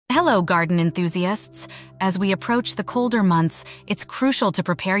Hello, garden enthusiasts. As we approach the colder months, it's crucial to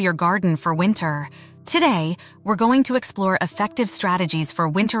prepare your garden for winter. Today, we're going to explore effective strategies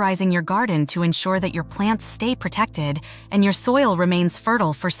for winterizing your garden to ensure that your plants stay protected and your soil remains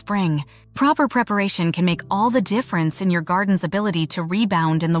fertile for spring. Proper preparation can make all the difference in your garden's ability to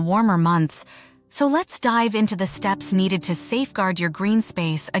rebound in the warmer months. So let's dive into the steps needed to safeguard your green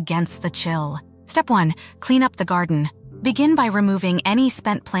space against the chill. Step 1. Clean up the garden. Begin by removing any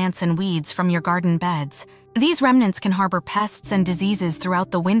spent plants and weeds from your garden beds. These remnants can harbor pests and diseases throughout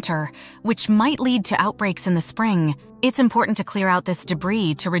the winter, which might lead to outbreaks in the spring. It's important to clear out this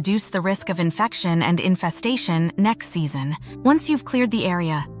debris to reduce the risk of infection and infestation next season. Once you've cleared the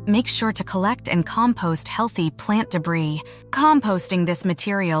area, make sure to collect and compost healthy plant debris. Composting this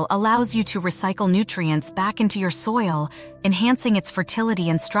material allows you to recycle nutrients back into your soil, enhancing its fertility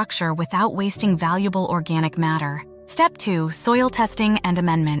and structure without wasting valuable organic matter. Step 2. Soil testing and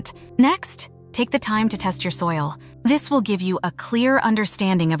amendment. Next, take the time to test your soil. This will give you a clear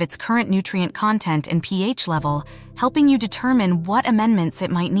understanding of its current nutrient content and pH level, helping you determine what amendments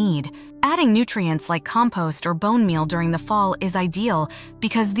it might need. Adding nutrients like compost or bone meal during the fall is ideal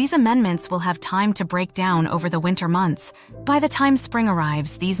because these amendments will have time to break down over the winter months. By the time spring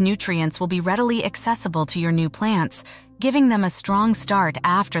arrives, these nutrients will be readily accessible to your new plants, giving them a strong start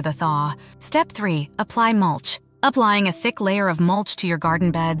after the thaw. Step 3. Apply mulch. Applying a thick layer of mulch to your garden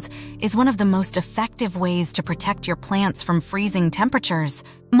beds is one of the most effective ways to protect your plants from freezing temperatures.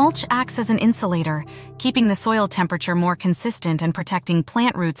 Mulch acts as an insulator, keeping the soil temperature more consistent and protecting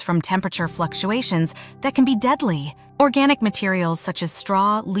plant roots from temperature fluctuations that can be deadly. Organic materials such as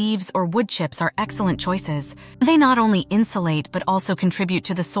straw, leaves, or wood chips are excellent choices. They not only insulate but also contribute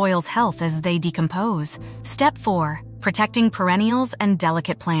to the soil's health as they decompose. Step 4. Protecting perennials and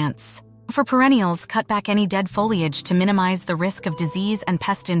delicate plants. For perennials, cut back any dead foliage to minimize the risk of disease and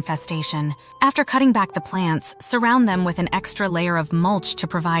pest infestation. After cutting back the plants, surround them with an extra layer of mulch to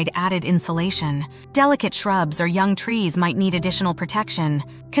provide added insulation. Delicate shrubs or young trees might need additional protection.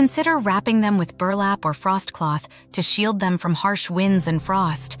 Consider wrapping them with burlap or frost cloth to shield them from harsh winds and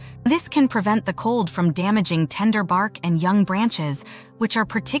frost. This can prevent the cold from damaging tender bark and young branches, which are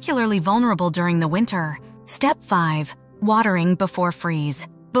particularly vulnerable during the winter. Step 5. Watering before freeze.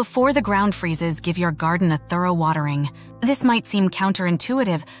 Before the ground freezes, give your garden a thorough watering. This might seem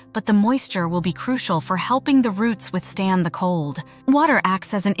counterintuitive, but the moisture will be crucial for helping the roots withstand the cold. Water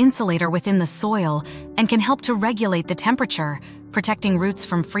acts as an insulator within the soil and can help to regulate the temperature, protecting roots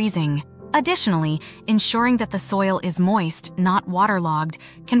from freezing. Additionally, ensuring that the soil is moist, not waterlogged,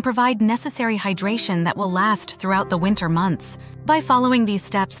 can provide necessary hydration that will last throughout the winter months. By following these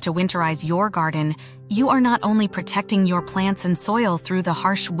steps to winterize your garden, you are not only protecting your plants and soil through the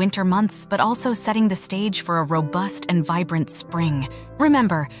harsh winter months, but also setting the stage for a robust and vibrant spring.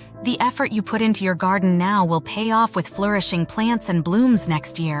 Remember, the effort you put into your garden now will pay off with flourishing plants and blooms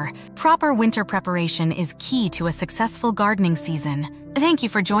next year. Proper winter preparation is key to a successful gardening season. Thank you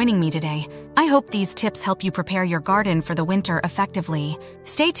for joining me today. I hope these tips help you prepare your garden for the winter effectively.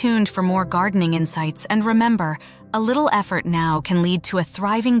 Stay tuned for more gardening insights, and remember, a little effort now can lead to a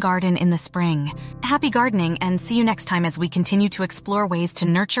thriving garden in the spring. Happy gardening, and see you next time as we continue to explore ways to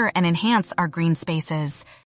nurture and enhance our green spaces.